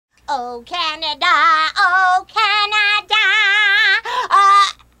Oh, Canada, oh, Canada.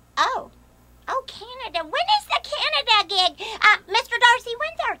 Oh, Canada. When is the Canada gig? Mr. Darcy,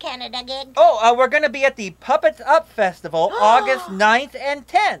 when's our Canada gig? Oh, we're going to be at the Puppets Up Festival, August 9th and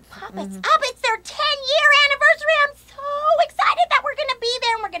 10th. Puppets Up, it's their 10-year anniversary. I'm so excited that we're going to be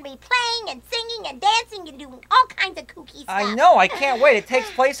there, and we're going to be playing and singing and dancing and doing all kinds of kooky stuff. I know, I can't wait. It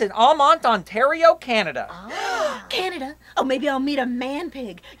takes place in Almont, Ontario, Canada. Oh. Canada? Oh, maybe I'll meet a man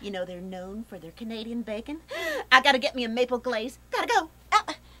pig. You know, they're known for their Canadian bacon. I gotta get me a maple glaze. Gotta go.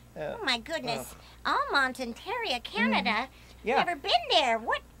 Oh my goodness. Almont, Ontario, Canada. Yeah. Never been there.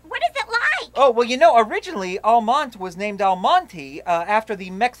 What is it like? Oh, well, you know, originally Almont was named Almonte after the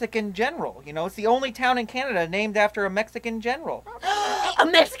Mexican general. You know, it's the only town in Canada named after a Mexican general. A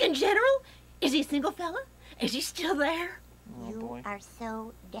Mexican general? Is he a single fella? Is he still there? You are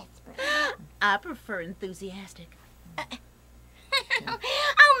so desperate. I prefer enthusiastic.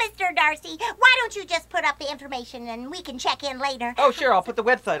 Oh, Mr. Darcy, why don't you just put up the information and we can check in later? Oh, sure, I'll put the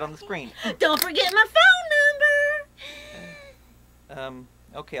website on the screen. Don't forget my phone number.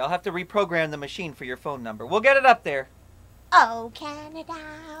 Okay, I'll have to reprogram the machine for your phone number. We'll get it up there. Oh, Canada,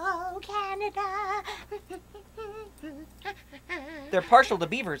 oh, Canada. They're partial to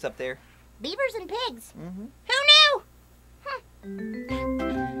beavers up there. Beavers and pigs. Mm-hmm. Who knew?